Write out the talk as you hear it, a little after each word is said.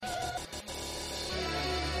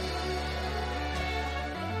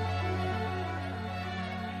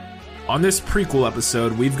On this prequel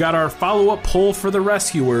episode, we've got our follow-up poll for The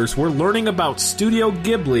Rescuers. We're learning about Studio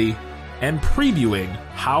Ghibli and previewing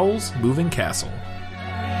Howl's Moving Castle.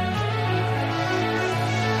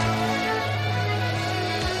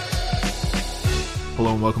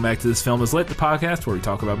 Hello and welcome back to This Film Is Lit, the podcast where we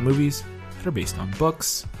talk about movies that are based on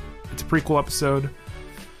books. It's a prequel episode,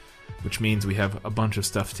 which means we have a bunch of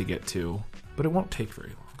stuff to get to, but it won't take very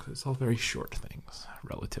long because it's all very short things,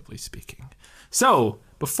 relatively speaking. So,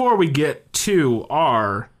 before we get to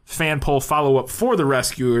our fan poll follow-up for The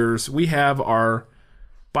Rescuers, we have our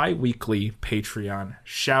bi-weekly Patreon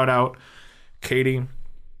shout-out. Katie,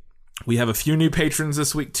 we have a few new patrons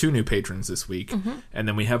this week, 2 new patrons this week, and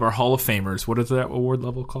then we have our Hall of Famers. What is that award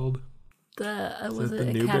level called? The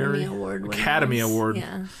Academy Newbery? Award. Academy Award.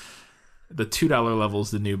 Yeah. The $2 level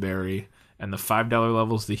is the Newbery, and the $5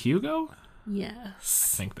 level is the Hugo?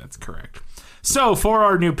 Yes. I think that's correct. So, for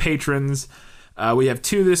our new patrons, we have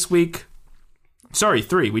 2 this week. Sorry,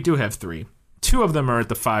 3. We do have 3. 2 of them are at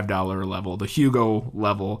the $5 level, the Hugo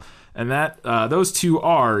level. And that those 2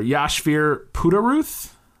 are Yashvir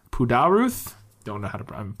Pudaruth. Don't know how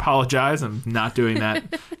to... I apologize. I'm not doing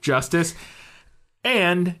that justice.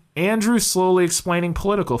 And Andrew Slowly Explaining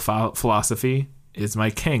Political Philosophy is my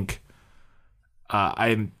kink.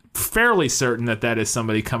 I'm fairly certain that is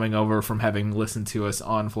somebody coming over from having listened to us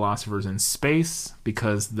on Philosophers in Space,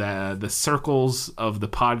 because the circles of the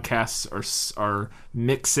podcasts are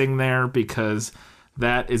mixing there, because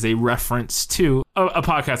that is a reference to a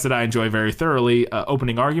podcast that I enjoy very thoroughly,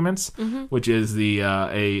 Opening Arguments, which is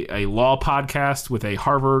a law podcast with a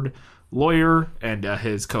Harvard lawyer and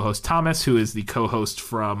his co-host Thomas, who is the co-host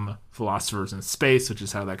from Philosophers in Space, which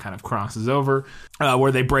is how that kind of crosses over,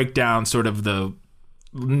 where they break down sort of the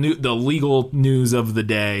legal news of the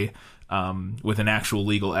day with an actual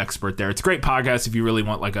legal expert there. It's a great podcast if you really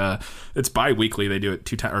want it's bi-weekly. They do it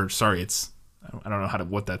 2 times, or sorry, I don't know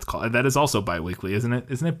what that's called. That is also bi-weekly, isn't it?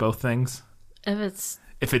 Isn't it both things?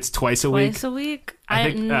 If it's twice a week? Twice a week?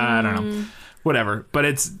 I think, I don't know. Whatever. But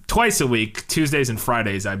it's twice a week, Tuesdays and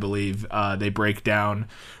Fridays, I believe. They break down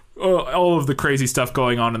all of the crazy stuff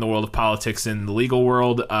going on in the world of politics and the legal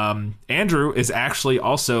world. Andrew is actually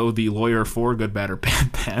also the lawyer for Good, Bad, or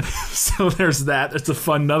Bad Bad. So there's that. It's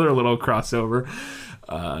another little crossover.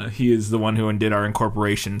 He is the one who did our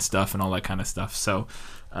incorporation stuff and all that kind of stuff. So,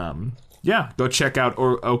 yeah, go check out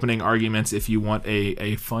Opening Arguments if you want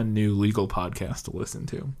a fun new legal podcast to listen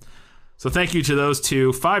to. So thank you to those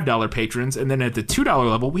 2 $5 patrons. And then at the $2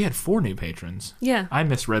 level, we had 4 new patrons. Yeah. I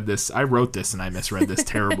misread this. I wrote this and I misread this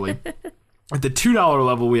terribly. At the $2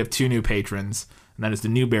 level, we have 2 new patrons. And that is the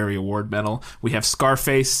Newbery Award medal. We have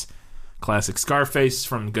Scarface, classic Scarface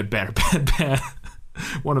from Good, Bad, or Bad Bad.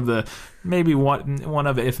 One of,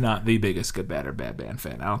 if not the biggest Good, Bad, or Bad Bad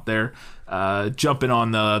fan out there. Jumping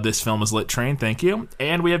on This Film Is Lit train, thank you.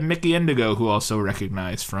 And we have Mickey Indigo, who also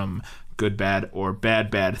recognized from Good, Bad, or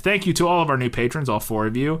Bad Bad. Thank you to all of our new patrons, all 4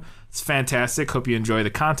 of you. It's fantastic. Hope you enjoy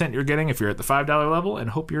the content you're getting if you're at the $5 level,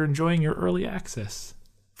 and hope you're enjoying your early access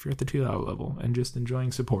if you're at the $2 level and just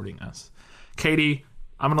enjoying supporting us. Katie,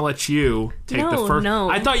 I'm going to let you take the first... No,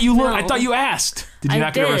 I thought you asked. Did you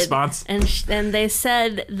not get a response? And they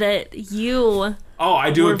said that you... Oh,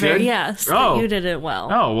 I do it good? Yes, you did it well.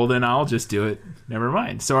 Oh, well then I'll just do it. Never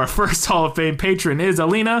mind. So our first Hall of Fame patron is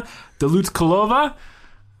Alina Delutkalova.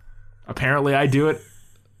 Apparently I do it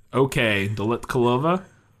okay, Delutkalova.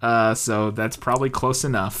 So that's probably close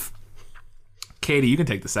enough. Katie, you can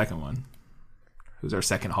take the second one. Who's our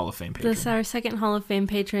second Hall of Fame patron? Our second Hall of Fame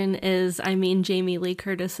patron is, Jamie Lee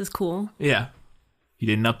Curtis is cool. Yeah. You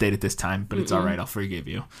didn't update it this time, but it's all right. I'll forgive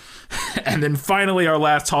you. And then finally, our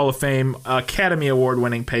last Hall of Fame Academy Award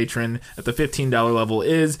winning patron at the $15 level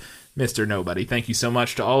is Mr. Nobody. Thank you so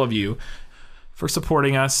much to all of you for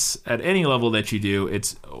supporting us at any level that you do.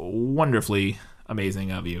 It's wonderfully amazing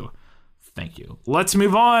of you. Thank you. Let's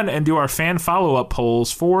move on and do our fan follow-up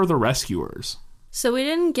polls for The Rescuers. So we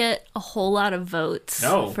didn't get a whole lot of votes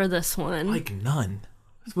for this one. Like none.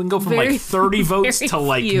 We can go from 30 votes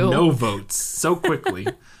to few. No votes so quickly.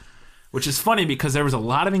 Which is funny because there was a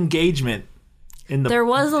lot of engagement in the There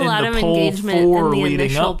was a lot of engagement in the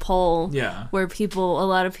initial poll. Yeah. Where a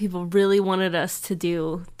lot of people really wanted us to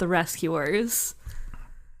do The Rescuers.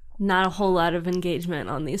 Not a whole lot of engagement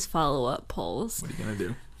on these follow-up polls. What are you going to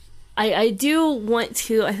do? I do want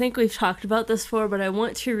to, I think we've talked about this before, but I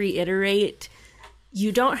want to reiterate,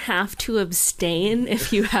 you don't have to abstain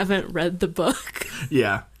if you haven't read the book.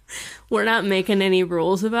 Yeah. We're not making any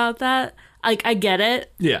rules about that. I get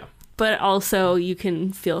it. Yeah. But also, you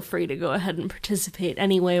can feel free to go ahead and participate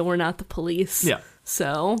anyway. We're not the police. Yeah.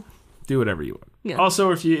 So. do whatever you want. Yeah.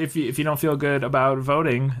 Also, if you don't feel good about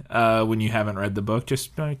voting when you haven't read the book,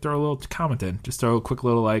 just throw a little comment in. Just throw a quick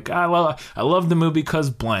little I love the movie because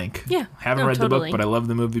blank. Yeah. Haven't read the book, but I love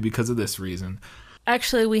the movie because of this reason.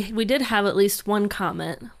 Actually, we did have at least one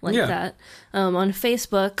comment like that. On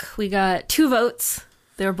Facebook, we got 2 votes.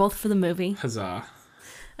 They were both for the movie. Huzzah.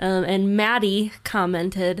 And Maddie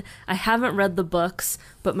commented, I haven't read the books,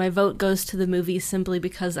 but my vote goes to the movie simply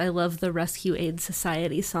because I love the Rescue Aid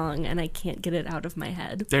Society song and I can't get it out of my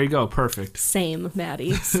head. There you go. Perfect. Same,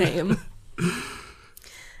 Maddie. Same.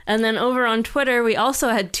 And then over on Twitter, we also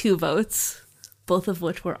had 2 votes, both of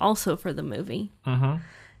which were also for the movie. Mm-hmm.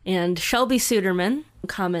 And Shelby Suderman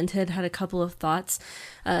commented, had a couple of thoughts,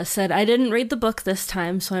 said, I didn't read the book this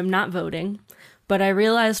time, so I'm not voting. But I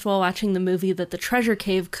realized while watching the movie that the treasure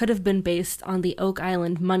cave could have been based on the Oak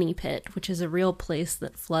Island Money Pit, which is a real place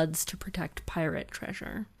that floods to protect pirate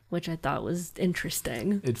treasure, which I thought was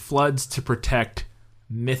interesting. It floods to protect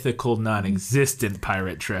mythical, non-existent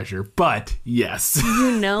pirate treasure, but yes.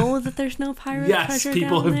 You know that there's no pirate treasure Yes,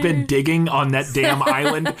 people down have there? been digging on that damn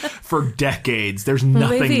island for decades. There's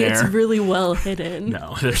nothing Maybe there. it's really well hidden.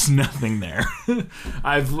 No, there's nothing there.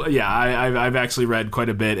 I've actually read quite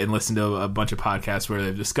a bit and listened to a bunch of podcasts where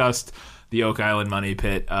they've discussed the Oak Island Money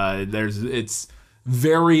Pit. It's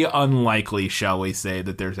very unlikely, shall we say,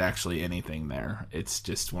 that there's actually anything there. It's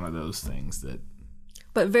just one of those things that.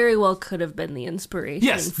 But very well could have been the inspiration.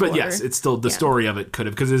 Yes, but yes, it's still the story of it could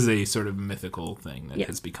have, because it is a sort of mythical thing that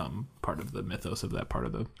has become part of the mythos of that part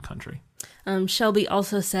of the country. Shelby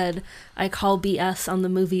also said, I call BS on the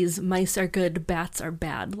movie's mice are good, bats are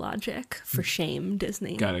bad logic. For shame,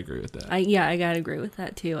 Disney. Gotta agree with that. I gotta agree with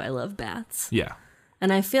that too. I love bats. Yeah.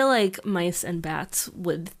 And I feel like mice and bats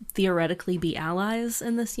would theoretically be allies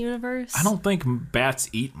in this universe. I don't think bats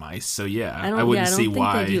eat mice, so yeah, I wouldn't see why.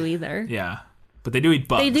 I don't think they do either. Yeah. But they do eat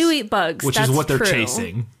bugs. They do eat bugs, which that's is what they're true.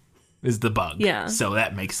 chasing, is the bug. Yeah. So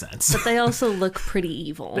that makes sense. But they also look pretty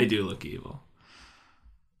evil. They do look evil.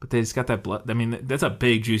 But they just got that blood. I mean, that's a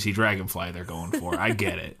big, juicy dragonfly they're going for. I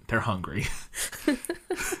get it. They're hungry.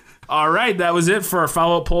 All right, that was it for our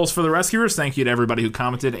follow-up polls for the Rescuers. Thank you to everybody who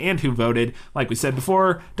commented and who voted. Like we said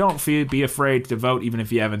before, don't be afraid to vote, even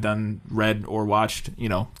if you haven't read or watched,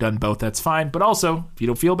 done both, that's fine. But also, if you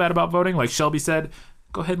don't feel bad about voting, like Shelby said,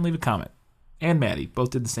 go ahead and leave a comment. And Maddie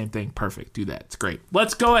both did the same thing. Perfect. Do that. It's great.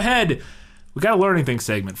 Let's go ahead. We got a learning thing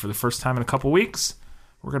segment for the first time in a couple weeks.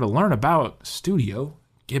 We're going to learn about Studio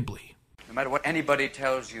Ghibli. No matter what anybody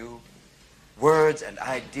tells you, words and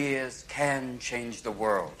ideas can change the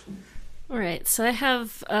world. All right, so I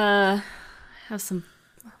have some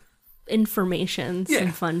information,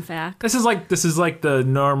 some fun facts. This is like the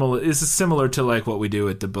normal. This is similar to like what we do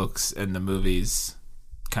at the books and the movies,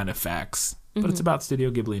 kind of facts. But it's about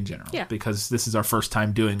Studio Ghibli in general. Yeah. Because this is our first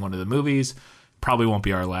time doing one of the movies. Probably won't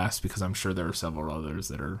be our last, because I'm sure there are several others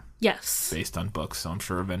that are based on books. So I'm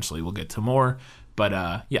sure eventually we'll get to more. But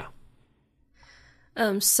yeah.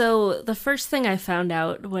 So the first thing I found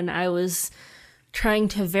out when I was trying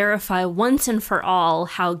to verify once and for all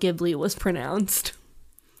how Ghibli was pronounced,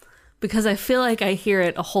 because I feel like I hear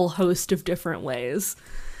it a whole host of different ways.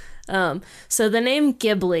 So the name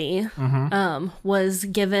Ghibli was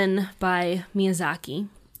given by Miyazaki,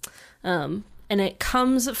 and it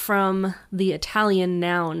comes from the Italian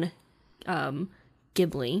noun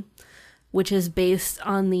Ghibli, which is based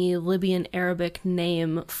on the Libyan Arabic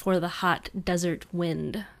name for the hot desert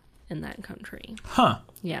wind in that country. Huh.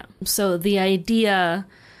 Yeah. So the idea,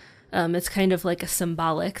 it's kind of like a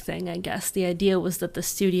symbolic thing, I guess. The idea was that the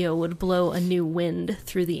studio would blow a new wind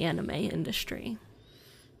through the anime industry.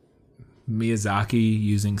 Miyazaki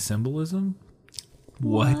using symbolism?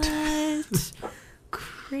 What?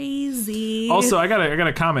 Crazy. Also, I got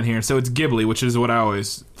a comment here. So it's Ghibli, which is what I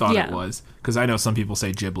always thought it was, because I know some people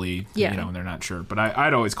say Ghibli, and they're not sure. But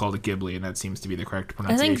I'd always called it Ghibli, and that seems to be the correct I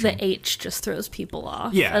pronunciation. think the H just throws people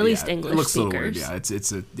off. Yeah, at least English it looks speakers. A little weird.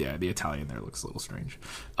 Yeah, the Italian there looks a little strange.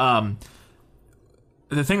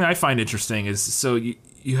 The thing that I find interesting is, so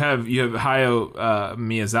you have Hayao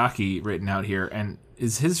Miyazaki written out here, and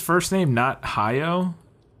is his first name not Hayao?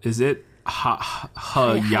 Is it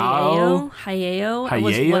Hayao?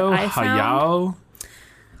 Hayao?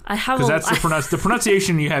 I have because that's the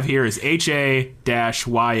pronunciation you have here is HAYA-OH,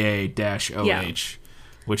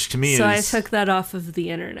 which to me is. So I took that off of the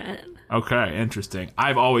internet. Okay, interesting.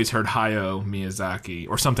 I've always heard Hayao Miyazaki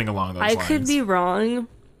or something along those lines. I could be wrong,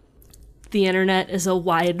 the internet is a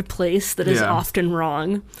wide place that is Yeah. often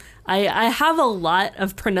wrong. I have a lot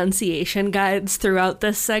of pronunciation guides throughout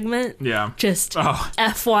this segment. Yeah. Just Oh.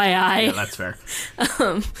 FYI. Yeah, that's fair.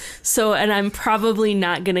 So, and I'm probably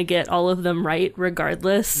not going to get all of them right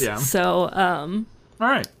regardless. Yeah. So, All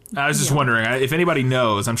right. I was just wondering if anybody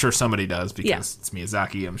knows. I'm sure somebody does because Yeah. it's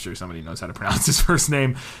Miyazaki. I'm sure somebody knows how to pronounce his first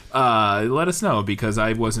name. Let us know because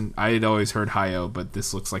I had always heard Hayao, but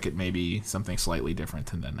this looks like it may be something slightly different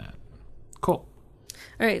than that. Cool.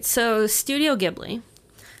 all right. So, Studio Ghibli,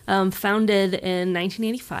 founded in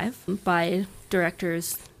 1985 by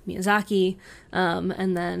directors Miyazaki,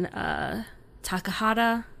 and then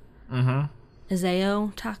Takahata.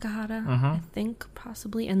 Isao Takahata, I think,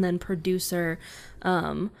 possibly, and then producer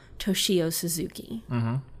Toshio Suzuki.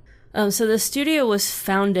 So the studio was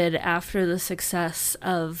founded after the success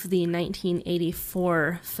of the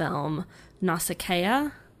 1984 film Nausicaa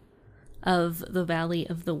of the Valley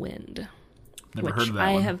of the Wind. Never heard of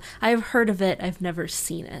that one. I've heard of it. I've never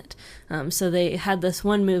seen it. So they had this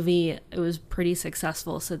one movie. It was pretty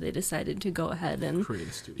successful, so they decided to go ahead and Create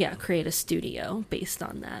a studio. Yeah, create a studio based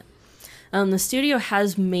on that. The studio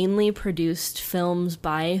has mainly produced films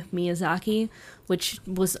by Miyazaki, which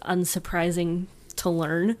was unsurprising to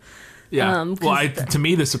learn. Yeah. To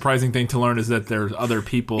me, the surprising thing to learn is that there's other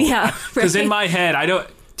people. Yeah, Because right. in my head, I don't.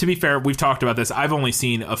 To be fair, we've talked about this. I've only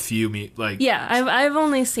seen a few. Yeah, I've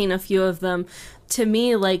only seen a few of them. To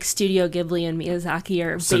me, like Studio Ghibli and Miyazaki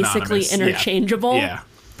are basically synonymous. interchangeable. Yeah,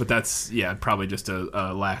 but that's probably just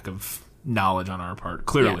a lack of knowledge on our part.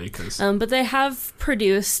 Clearly, because But they have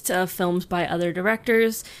produced films by other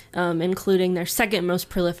directors, including their second most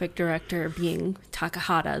prolific director being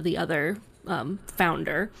Takahata, the other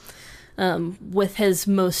founder, with his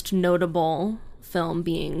most notable film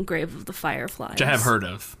being Grave of the Fireflies. which I have heard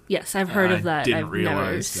of. Yes, I've heard of that. Didn't I've realize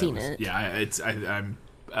never that seen was- it. Yeah, I'm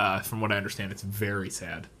from what I understand, it's very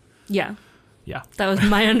sad. Yeah, Yeah. that was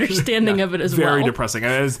my understanding Yeah, of it as well. Very depressing. It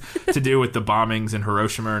has to do with the bombings in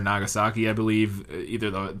Hiroshima or Nagasaki, I believe.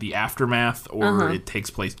 Either the aftermath or it takes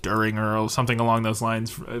place during or something along those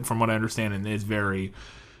lines, from what I understand. And it's very,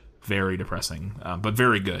 very depressing, but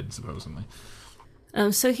very good, supposedly.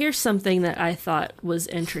 So here's something that I thought was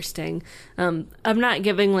interesting. I'm not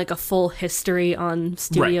giving like a full history on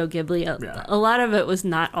Studio Ghibli. A lot of it was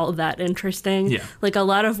not all that interesting. Yeah. Like a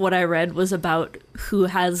lot of what I read was about who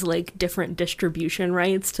has like different distribution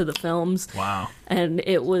rights to the films. Wow. And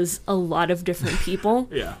it was a lot of different people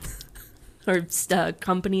Yeah. or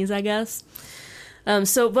companies, I guess.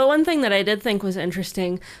 But one thing that I did think was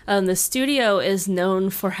interesting, the studio is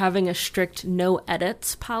known for having a strict no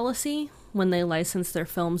edits policy when they license their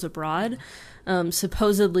films abroad,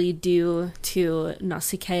 supposedly due to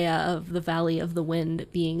Nausicaa of the Valley of the Wind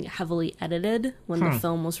being heavily edited when the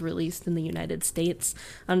film was released in the United States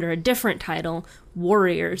under a different title,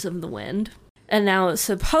 Warriors of the Wind. And now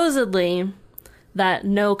supposedly that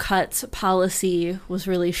no cuts policy was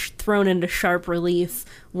really thrown into sharp relief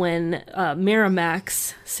when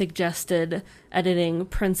Miramax suggested editing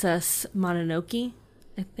Princess Mononoke,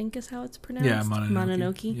 I think is how it's pronounced. Yeah,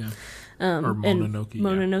 Mononoke. Yeah. Or Mononoke.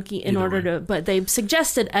 Mononoke in Either order way. to, but they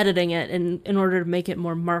suggested editing it in order to make it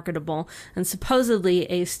more marketable. And supposedly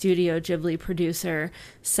a Studio Ghibli producer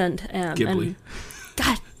sent Ghibli.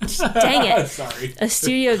 God dang it! Sorry. A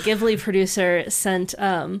Studio Ghibli producer sent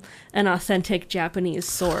an authentic Japanese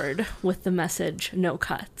sword with the message "no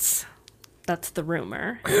cuts." That's the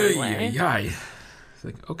rumor. Anyway. Yeah. It's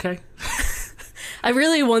like, okay. I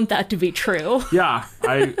really want that to be true. Yeah,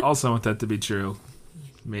 I also want that to be true.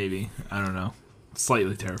 Maybe. I don't know.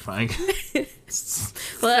 Slightly terrifying.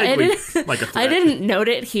 Well, I didn't. Like a I threat. didn't note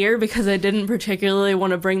it here because I didn't particularly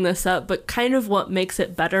want to bring this up. But kind of what makes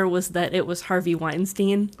it better was that it was Harvey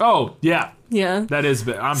Weinstein. Oh, yeah. Yeah. That is,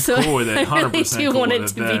 I'm So cool with it. 100% I really do cool want with it it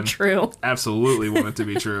to then. be true. Absolutely want it to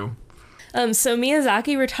be true. So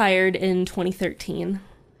Miyazaki retired in 2013.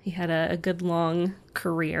 He had a good long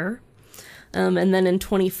career. And then in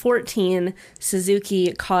 2014,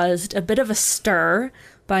 Suzuki caused a bit of a stir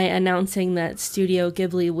by announcing that Studio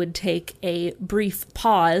Ghibli would take a brief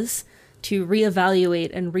pause to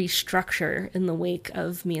reevaluate and restructure in the wake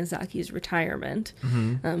of Miyazaki's retirement.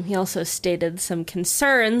 He also stated some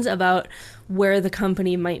concerns about where the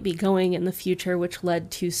company might be going in the future, which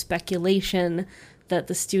led to speculation that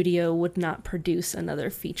the studio would not produce another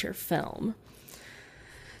feature film.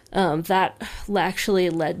 That actually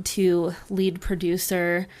led to lead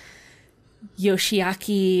producer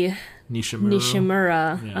Yoshiaki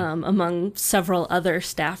Nishimura, Yeah. among several other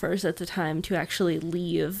staffers at the time, to actually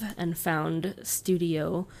leave and found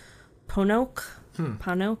Studio Ponok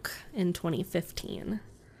in 2015.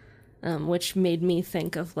 which made me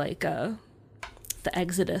think of like the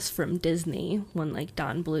Exodus from Disney when like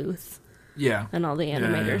Don Bluth and all the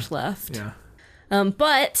animators left. Yeah.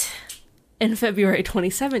 But in February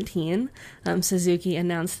 2017, Suzuki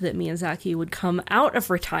announced that Miyazaki would come out of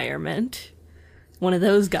retirement, one of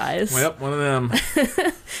those guys, Yep, one of them.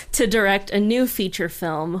 to direct a new feature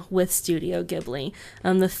film with Studio Ghibli.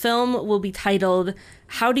 The film will be titled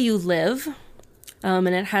How Do You Live? And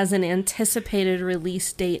it has an anticipated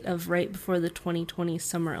release date of right before the 2020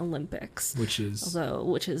 Summer Olympics, which is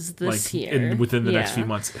this year, within the next few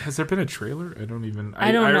months. Has there been a trailer? I don't know.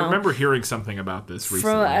 I remember hearing something about this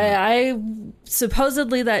recently. I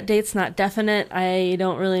supposedly that date's not definite. I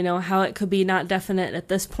don't really know how it could be not definite at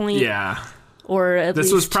this point. Yeah, or at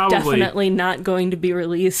this least was probably definitely not going to be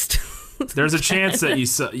released. There's a chance that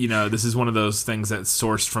this is one of those things that's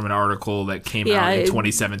sourced from an article that came out in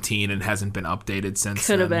 2017 and hasn't been updated since.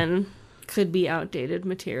 Could be outdated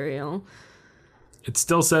material. It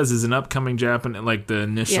still says is an upcoming Japan, like the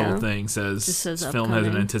initial thing says film has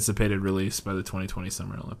an anticipated release by the 2020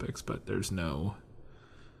 Summer Olympics, but there's no.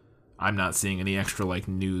 I'm not seeing any extra like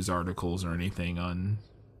news articles or anything on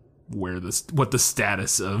what the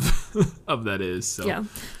status of of that is. So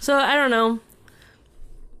so I don't know.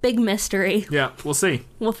 Big mystery. Yeah, we'll see.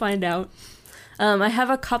 We'll find out. I have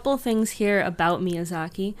a couple things here about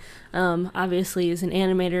Miyazaki. Obviously, he's an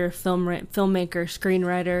animator, filmmaker,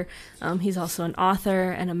 screenwriter. He's also an author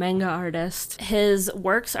and a manga artist. His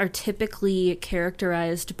works are typically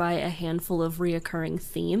characterized by a handful of reoccurring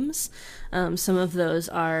themes. Some of those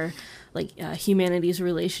are like humanity's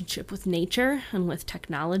relationship with nature and with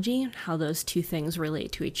technology, how those two things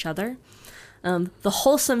relate to each other. The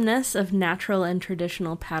wholesomeness of natural and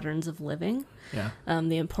traditional patterns of living,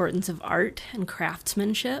 the importance of art and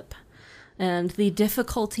craftsmanship, and the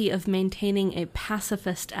difficulty of maintaining a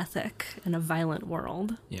pacifist ethic in a violent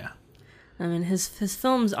world. Yeah. I mean, his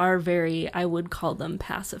films are very, I would call them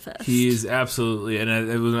pacifist. He is absolutely, and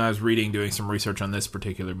when I was doing some research on this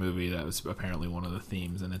particular movie, that was apparently one of the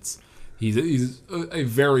themes, and He's a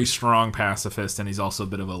very strong pacifist, and he's also a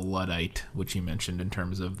bit of a Luddite, which he mentioned in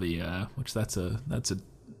terms of the which that's a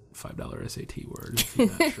 $5 SAT word. If you're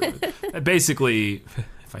not sure. Basically,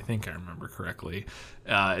 if I think I remember correctly,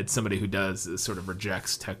 it's somebody who sort of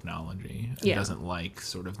rejects technology and doesn't like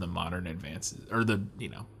sort of the modern advances or the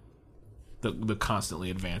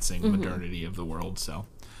constantly advancing modernity of the world. So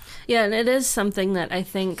and it is something that I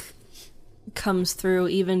think comes through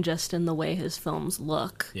even just in the way his films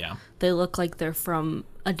look. Yeah. They look like they're from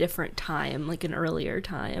a different time, like an earlier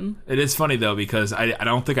time. It is funny though, because I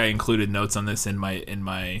don't think I included notes on this in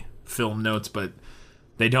my film notes, but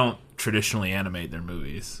they don't traditionally animate their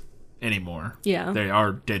movies anymore. Yeah. They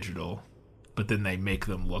are digital, but then they make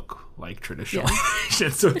them look like traditional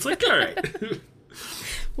animation. So it's like, all right.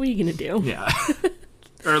 What are you going to do? Yeah.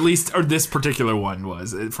 Or at least, this particular one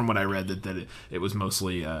was, from what I read, that it was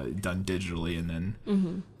mostly done digitally, and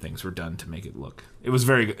then things were done to make it look. It was a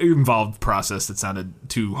very involved process that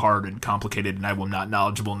sounded too hard and complicated, and I was not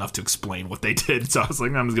knowledgeable enough to explain what they did. So I was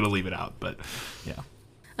like, I'm just going to leave it out. But yeah.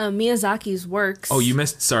 Miyazaki's works. Oh, you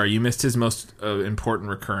missed his most important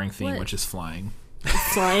recurring theme, which is flying.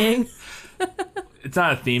 Flying. It's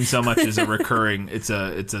not a theme so much as a recurring. It's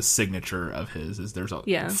a signature of his.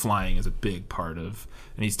 Flying is a big part of,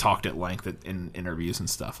 and he's talked at length in interviews and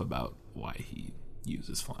stuff about why he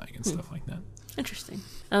uses flying and stuff like that. Interesting.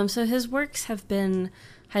 So his works have been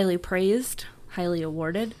highly praised, highly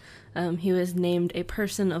awarded. He was named a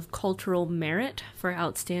Person of Cultural Merit for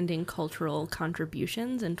outstanding cultural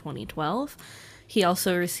contributions in 2012. He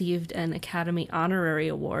also received an Academy Honorary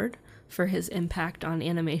Award for his impact on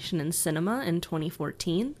animation and cinema in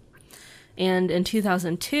 2014. And in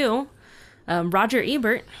 2002, Roger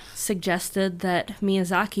Ebert suggested that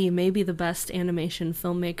Miyazaki may be the best animation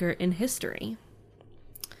filmmaker in history,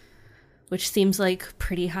 which seems like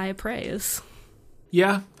pretty high praise.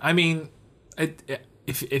 Yeah, I mean,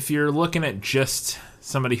 if you're looking at just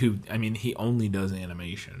somebody who, he only does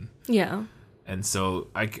animation. Yeah. And so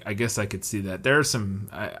I guess I could see that. There are some,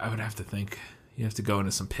 I would have to think, you have to go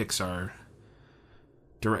into some Pixar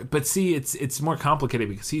direct, but see, it's more complicated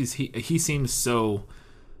because he seems so,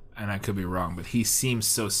 and I could be wrong, but he seems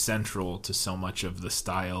so central to so much of the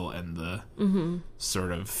style and the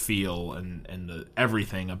sort of feel and the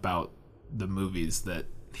everything about the movies that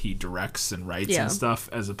he directs and writes and stuff,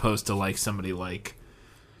 as opposed to like somebody like,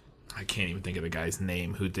 I can't even think of the guy's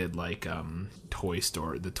name who did like Toy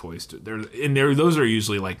Story. Those are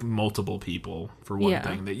usually like multiple people for one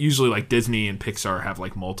thing. That usually like Disney and Pixar have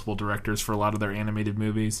like multiple directors for a lot of their animated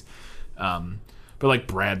movies. But like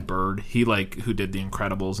Brad Bird, he like who did The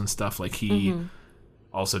Incredibles and stuff, like he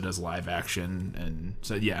also does live action, and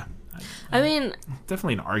so yeah. I mean,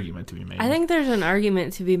 definitely an argument to be made. I think there's an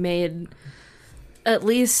argument to be made, at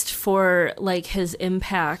least for like his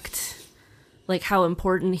impact, like how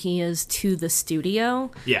important he is to the studio.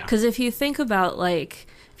 Yeah. Because if you think about like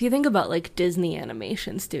Disney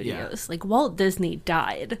animation studios, like Walt Disney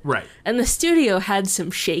died. Right. And the studio had some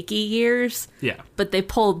shaky years. Yeah. But they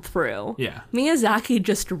pulled through. Yeah. Miyazaki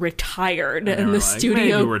just retired and were the like,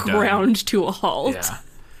 studio "Maybe we're done." ground to a halt. Yeah.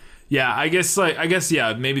 Yeah, I guess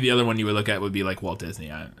yeah, maybe the other one you would look at would be like Walt Disney,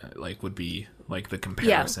 would be like the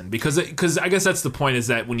comparison. Because I guess that's the point, is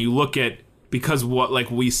that when you look at, because what, like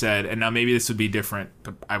we said, and now maybe this would be different,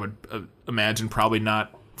 but I would imagine probably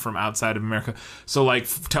not from outside of America. So like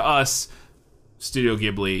to us, Studio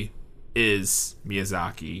Ghibli is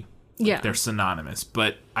Miyazaki. Yeah. They're synonymous,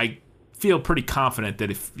 but I feel pretty confident that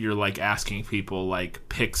if you're like asking people like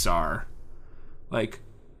Pixar, like,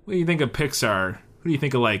 what do you think of Pixar? Who do you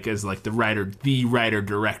think of like as like the writer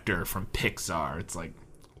director from Pixar? It's like,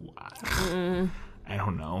 I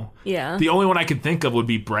don't know. Yeah. The only one I could think of would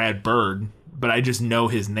be Brad Bird, but I just know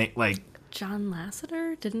his name. Like John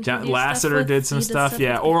Lasseter John Lasseter did some stuff,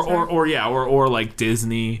 yeah. Or like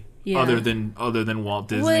Disney, Yeah. other than Walt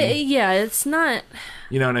Disney. Well, yeah, it's not.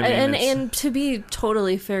 You know what I mean? And to be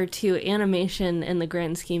totally fair too, animation in the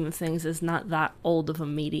grand scheme of things is not that old of a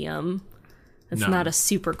medium. It's No. not a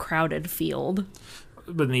super crowded field.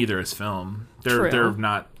 But neither is film. True. They're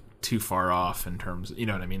not too far off in terms. You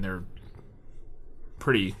know what I mean? They're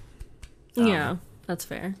pretty Yeah, that's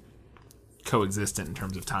fair. coexistent in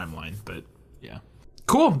terms of timeline. But yeah,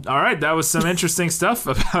 cool. All right, that was some interesting stuff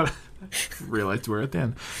about. Realized we're at the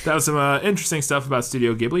end. That was some interesting stuff about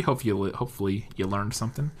Studio Ghibli. Hopefully you learned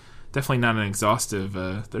something. Definitely not an exhaustive.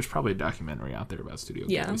 There's probably a documentary out there about Studio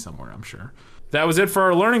Ghibli somewhere, I'm sure. That was it for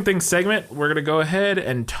our Learning Things segment. We're going to go ahead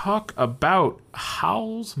and talk about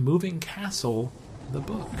Howl's Moving Castle, the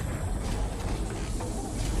book.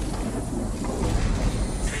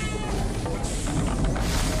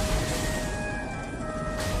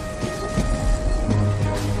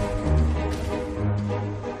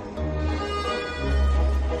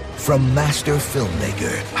 From master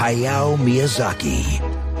filmmaker Hayao Miyazaki,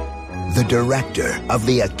 the director of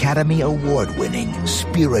the Academy Award-winning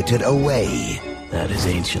Spirited Away. That is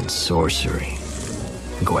ancient sorcery.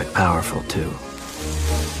 And quite powerful, too.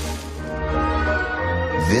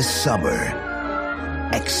 This summer,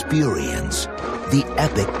 experience the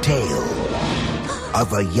epic tale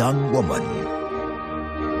of a young woman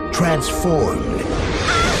transformed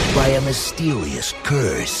by a mysterious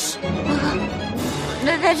curse.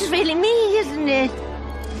 That's really me, isn't it?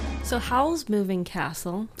 So Howl's Moving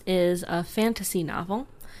Castle is a fantasy novel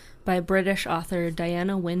by British author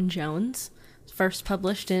Diana Wynne Jones, first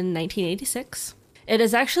published in 1986. It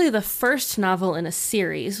is actually the first novel in a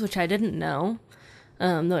series, which I didn't know.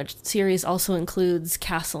 The series also includes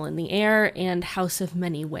Castle in the Air and House of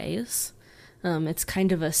Many Ways. It's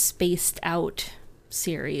kind of a spaced out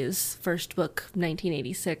series. First book,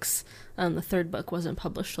 1986. The third book wasn't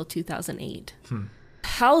published till 2008.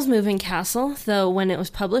 Howl's Moving Castle, though when it was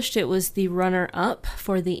published, it was the runner-up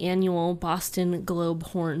for the annual Boston Globe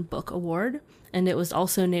Horn Book Award, and it was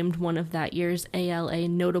also named one of that year's ALA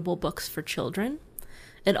Notable Books for Children.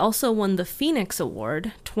 It also won the Phoenix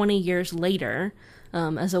Award 20 years later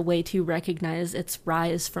as a way to recognize its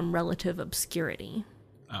rise from relative obscurity.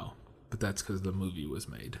 Oh, but that's because the movie was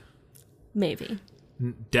made. Maybe.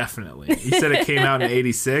 Definitely. You said it came out in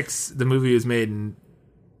 86. The movie was made in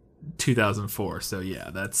 2004. So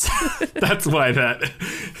yeah, that's why that.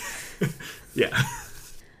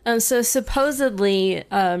 Yeah. So supposedly,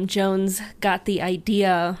 Jones got the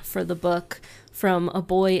idea for the book from a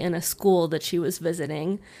boy in a school that she was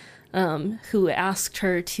visiting, who asked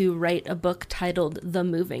her to write a book titled The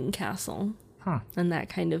Moving Castle. And that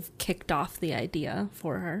kind of kicked off the idea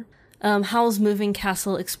for her. Howl's Moving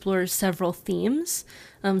Castle explores several themes.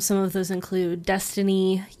 Some of those include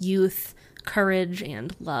destiny, youth, courage,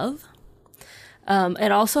 and love.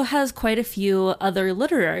 It also has quite a few other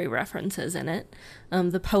literary references in it.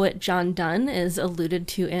 The poet John Donne is alluded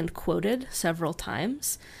to and quoted several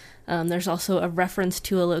times. There's also a reference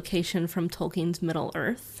to a location from Tolkien's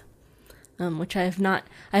Middle-earth, which I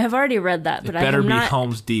have already read that, but I have not.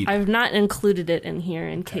 Helm's Deep. I've not included it in here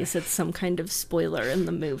in case it's some kind of spoiler in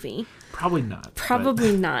the movie. Probably not.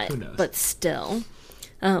 Probably but not, who knows? but still.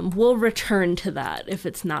 We'll return to that if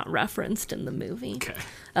it's not referenced in the movie. Okay.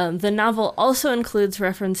 The novel also includes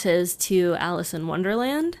references to Alice in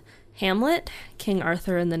Wonderland, Hamlet, King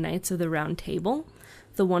Arthur and the Knights of the Round Table,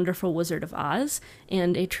 The Wonderful Wizard of Oz,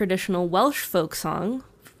 and a traditional Welsh folk song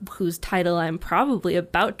whose title I'm probably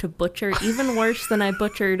about to butcher, even worse than I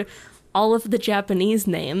butchered all of the Japanese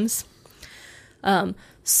names.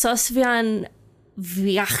 Sosvian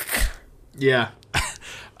Viach. Yeah.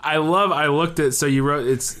 I looked at, so you wrote,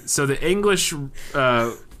 the English,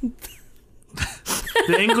 the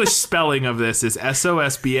English spelling of this is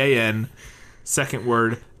Sosban, second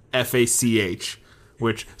word, Fach,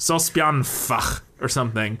 which Sosbianfach or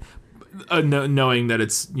something, knowing that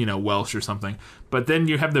it's, Welsh or something. But then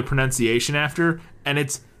you have the pronunciation after, and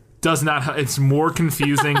it's more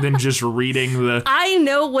confusing than just reading the... I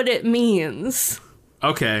know what it means.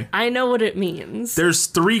 Okay. I know what it means. There's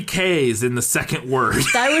 3 Ks in the second word.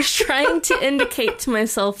 I was trying to indicate to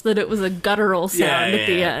myself that it was a guttural sound at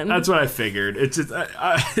the end. That's what I figured. It's just,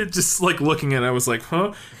 it just like looking at it, I was like,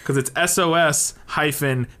 huh? Because it's SOS-BVAN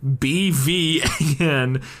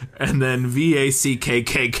and then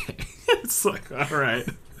VACKKK. It's like, all right.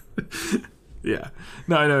 Yeah.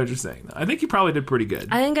 No, I know what you're saying. I think you probably did pretty good.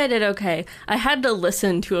 I think I did okay. I had to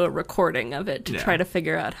listen to a recording of it to try to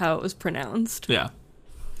figure out how it was pronounced. Yeah.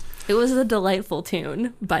 It was a delightful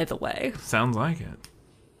tune, by the way. Sounds like it.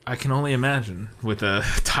 I can only imagine. With a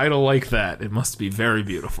title like that, it must be very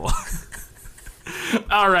beautiful.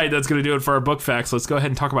 All right, that's going to do it for our book facts. Let's go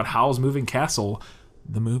ahead and talk about Howl's Moving Castle,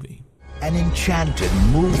 the movie. An enchanted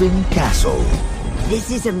moving castle.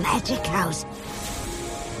 This is a magic house.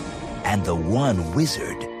 And the one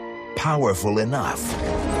wizard powerful enough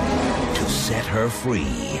to set her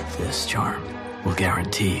free. This charm will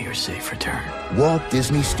guarantee your safe return. Walt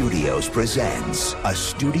Disney Studios presents a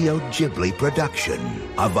Studio Ghibli production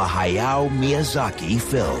of a Hayao Miyazaki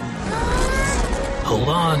film. Hold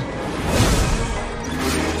on.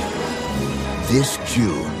 This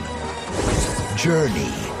June,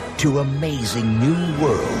 journey to amazing new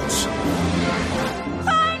worlds.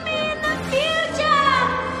 Find me in the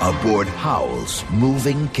future! Aboard Howl's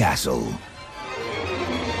Moving Castle.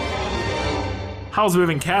 Howl's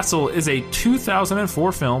Moving Castle is a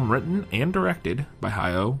 2004 film written and directed by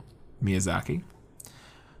Hayao Miyazaki,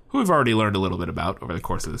 who we've already learned a little bit about over the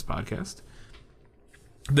course of this podcast.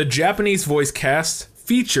 The Japanese voice cast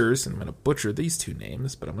features, and I'm going to butcher these 2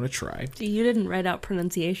 names, but I'm going to try. You didn't write out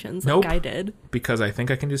pronunciations Nope, like I did. because I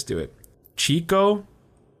think I can just do it. Chico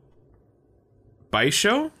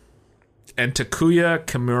Baisho and Takuya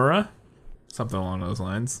Kimura, something along those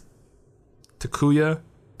lines. Takua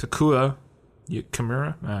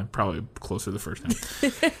Kimura, probably closer to the first name.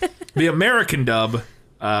 The American dub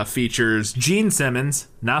features Gene Simmons,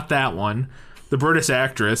 not that one. The British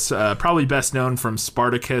actress, probably best known from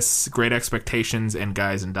Spartacus, Great Expectations, and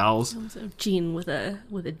Guys and Dolls. Gene with a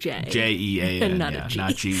J. J-E-A-N, Not a yeah, G.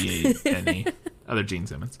 not G-E-N-E. Other Gene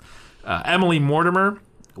Simmons. Emily Mortimer,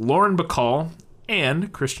 Lauren Bacall,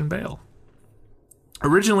 and Christian Bale.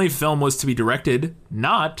 Originally, the film was to be directed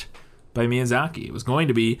not by Miyazaki. It was going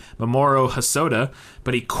to be Mamoru Hosoda,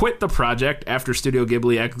 but he quit the project after Studio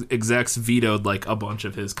Ghibli execs vetoed like a bunch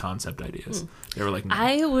of his concept ideas. They were like, no.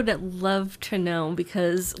 I would love to know,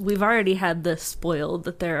 because we've already had this spoiled,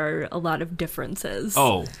 that there are a lot of differences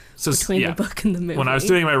between the book and the movie. When I was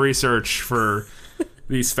doing my research for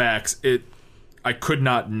these facts, I could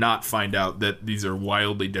not find out that these are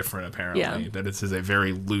wildly different, apparently. Yeah. That this is a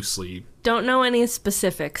very loosely... Don't know any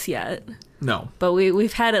specifics yet. No. But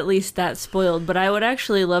we've had at least that spoiled. But I would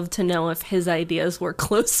actually love to know if his ideas were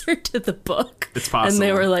closer to the book. It's possible. And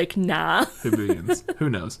they were like, nah. Who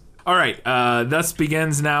knows? All right. Thus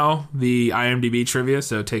begins now the IMDb trivia,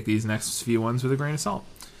 so take these next few ones with a grain of salt.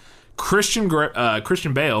 Christian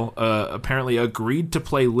Bale apparently agreed to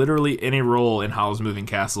play literally any role in Howl's Moving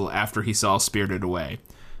Castle after he saw Spirited Away.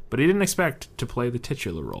 But he didn't expect to play the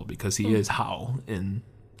titular role because he is Howl in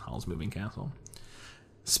Howl's Moving Castle.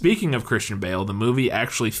 Speaking of Christian Bale, the movie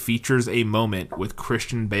actually features a moment with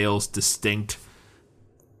Christian Bale's distinct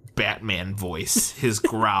Batman voice, his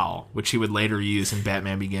growl, which he would later use in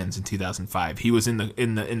Batman Begins in 2005. He was in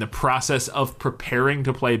the process of preparing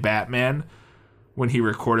to play Batman when he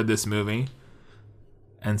recorded this movie,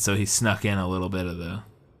 and so he snuck in a little bit of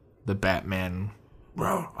the Batman.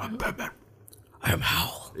 Well, I'm Batman. I am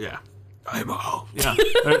Howl. Yeah. I'm Howl. Yeah.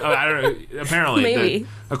 I don't know. Apparently, Maybe.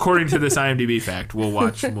 According to this IMDb fact, we'll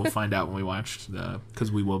find out when we watch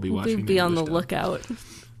because we will be watching. We'll be on the lookout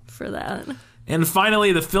for that. And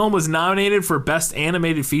finally, the film was nominated for Best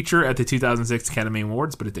Animated Feature at the 2006 Academy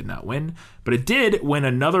Awards, but it did not win. But it did win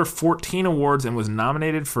another 14 awards and was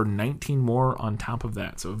nominated for 19 more on top of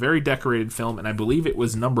that. So a very decorated film, and I believe it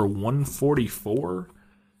was number 144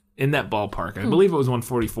 in that ballpark. I believe it was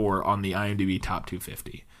 144 on the IMDb Top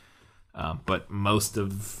 250. But most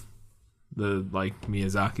of The like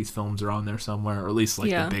Miyazaki's films are on there somewhere, or at least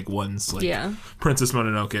like the big ones, like Princess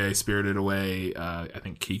Mononoke, Spirited Away, I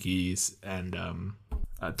think Kiki's, and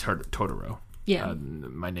Totoro. Yeah,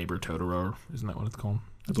 My Neighbor Totoro, isn't that what it's called?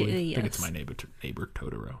 I think it's My Neighbor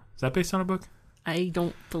Totoro. Is that based on a book? I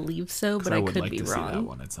don't believe so, but I could be wrong. I would like to see that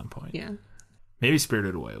one at some point. Yeah. Maybe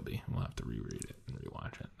Spirited Away will be. We'll have to reread it and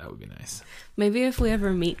rewatch it. That would be nice. Maybe if we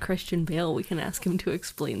ever meet Christian Bale, we can ask him to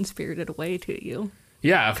explain Spirited Away to you.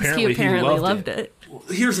 Yeah, apparently he loved it. Well,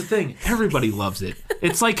 here's the thing. Everybody loves it.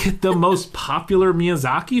 It's like the most popular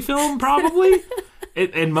Miyazaki film, probably.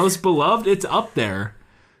 And most beloved. It's up there.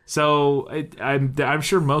 So I'm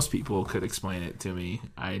sure most people could explain it to me.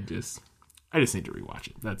 I just need to rewatch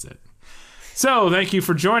it. That's it. So, thank you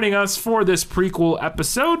for joining us for this prequel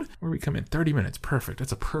episode, where we come in 30 minutes. Perfect.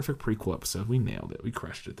 That's a perfect prequel episode. We nailed it. We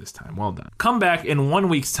crushed it this time. Well done. Come back in 1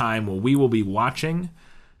 week's time, where we will be watching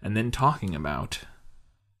and then talking about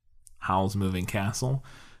Howl's Moving Castle.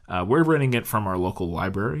 We're renting it from our local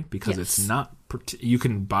library because it's not... You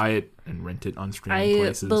can buy it and rent it on streaming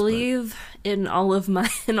places. I believe in all of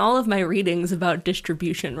my readings about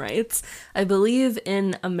distribution rights, I believe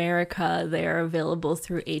in America they are available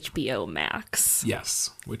through HBO Max.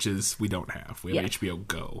 Yes, which is we don't have. We have HBO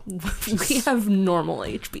Go. We have normal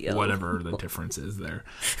HBO. Whatever the difference is there.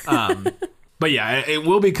 But yeah, it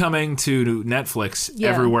will be coming to Netflix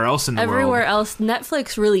everywhere else in the world. Everywhere else.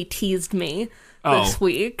 Netflix really teased me this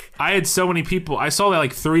week. I had so many people. I saw that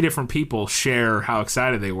like 3 different people share how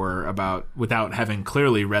excited they were about without having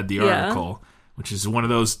clearly read the article, which is one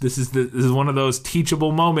of those. This is one of those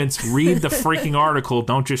teachable moments. Read the freaking article.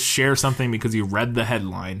 Don't just share something because you read the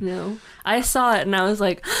headline. No, I saw it and I was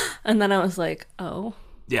like, and then I was like, oh,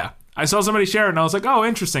 yeah. I saw somebody share it and I was like, oh,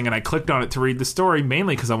 interesting. And I clicked on it to read the story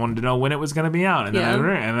mainly because I wanted to know when it was going to be out. And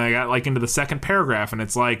then I got like into the second paragraph and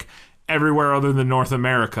it's like everywhere other than North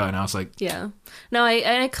America. And I was like, yeah. No,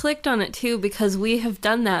 I clicked on it too because we have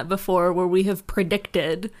done that before where we have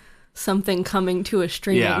predicted something coming to a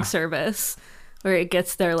streaming service where it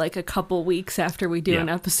gets there like a couple weeks after we do an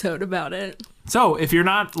episode about it. So if you're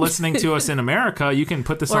not listening to us in America, you can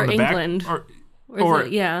put this on the England. Back. Or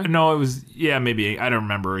no, it was maybe I don't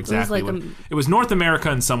remember exactly. It was North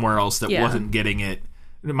America and somewhere else that wasn't getting it.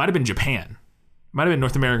 It might have been Japan. It might have been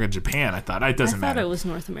North America and Japan. I thought it doesn't matter. I thought it was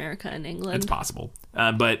North America and England. It's possible,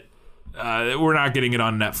 but we're not getting it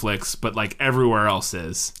on Netflix. But like everywhere else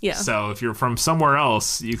is. Yeah. So if you're from somewhere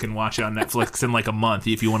else, you can watch it on Netflix in like a month.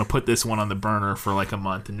 If you want to put this one on the burner for like a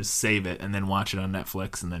month and just save it and then watch it on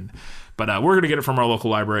Netflix and then. But we're gonna get it from our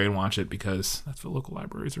local library and watch it because that's what local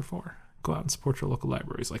libraries are for. Go out and support your local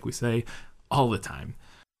libraries, like we say all the time.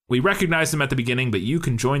 We recognize them at the beginning, but you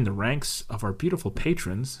can join the ranks of our beautiful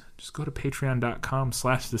patrons. Just go to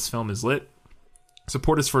patreon.com/thisfilmislit.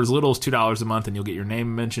 Support us for as little as $2 a month, and you'll get your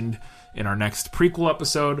name mentioned in our next prequel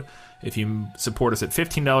episode. If you support us at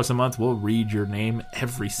 $15 a month, we'll read your name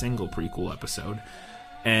every single prequel episode.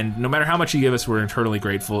 And no matter how much you give us, we're eternally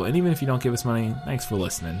grateful. And even if you don't give us money, thanks for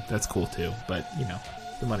listening. That's cool too. But,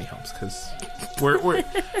 the money helps because we're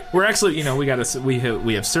actually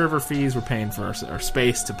we have server fees. We're paying for our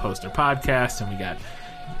space to post our podcast, and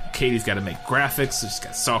Katie's got to make graphics. She's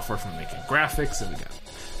got software for making graphics, and we got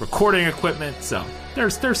recording equipment. So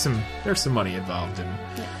there's some money involved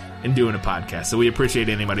in doing a podcast. So we appreciate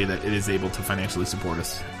anybody that is able to financially support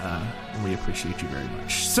us. And we appreciate you very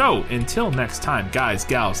much. So until next time, guys,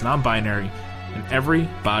 gals, non-binary, and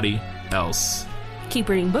everybody else, keep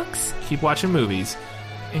reading books, keep watching movies.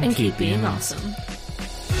 And keep being awesome.